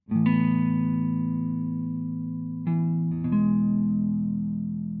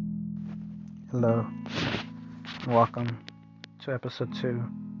Hello, and welcome to episode 2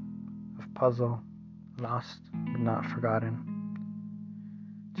 of Puzzle, Lost but Not Forgotten.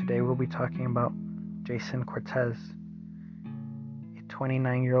 Today we'll be talking about Jason Cortez, a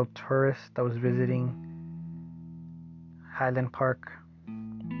 29-year-old tourist that was visiting Highland Park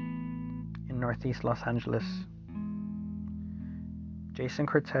in northeast Los Angeles. Jason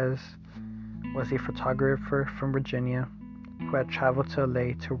Cortez was a photographer from Virginia who had traveled to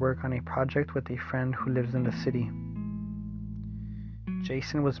LA to work on a project with a friend who lives in the city.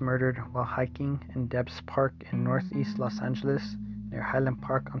 Jason was murdered while hiking in Debs Park in northeast Los Angeles near Highland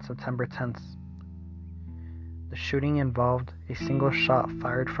Park on September 10th. The shooting involved a single shot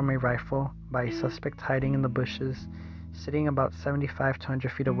fired from a rifle by a suspect hiding in the bushes, sitting about 75 to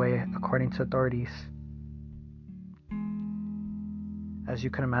 100 feet away, according to authorities. As you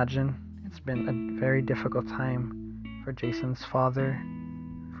can imagine, it's been a very difficult time for Jason's father,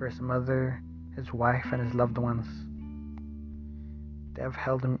 for his mother, his wife, and his loved ones. They have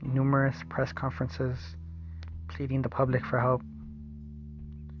held numerous press conferences pleading the public for help.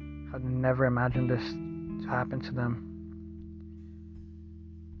 I'd never imagined this to happen to them.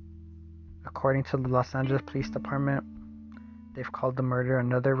 According to the Los Angeles Police Department, they've called the murder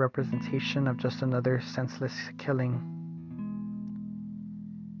another representation of just another senseless killing.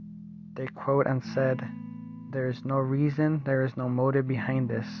 They quote and said, "There is no reason, there is no motive behind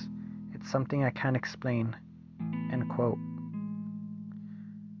this. It's something I can't explain." End quote.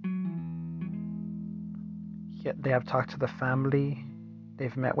 Yet they have talked to the family,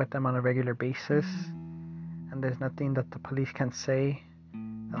 they've met with them on a regular basis, and there's nothing that the police can say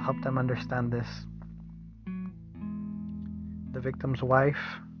that'll help them understand this. The victim's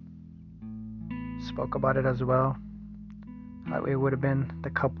wife spoke about it as well, how it would have been the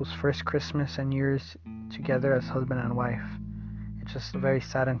couple's first Christmas and New Year's together as husband and wife. It's just a very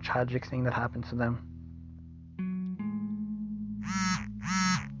sad and tragic thing that happened to them.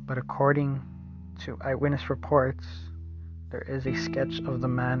 But according to eyewitness reports, there is a sketch of the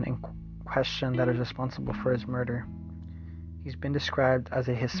man in question that is responsible for his murder. He's been described as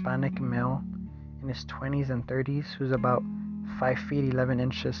a Hispanic male in his 20s and 30s who's about 5 feet 11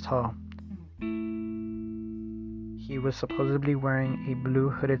 inches tall. He was supposedly wearing a blue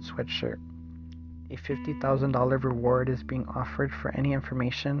hooded sweatshirt. A $50,000 reward is being offered for any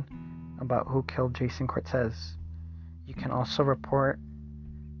information about who killed Jason Cortez. You can also report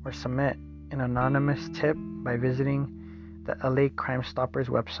or submit an anonymous tip by visiting the LA Crime Stoppers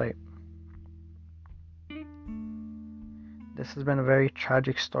website. This has been a very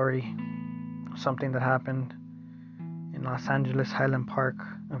tragic story, something that happened in Los Angeles Highland Park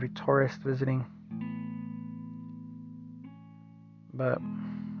of a tourist visiting. But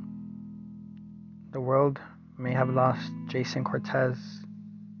the world may have lost Jason Cortez.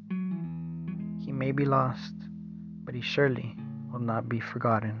 He may be lost, but he surely will not be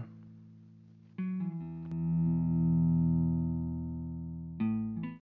forgotten.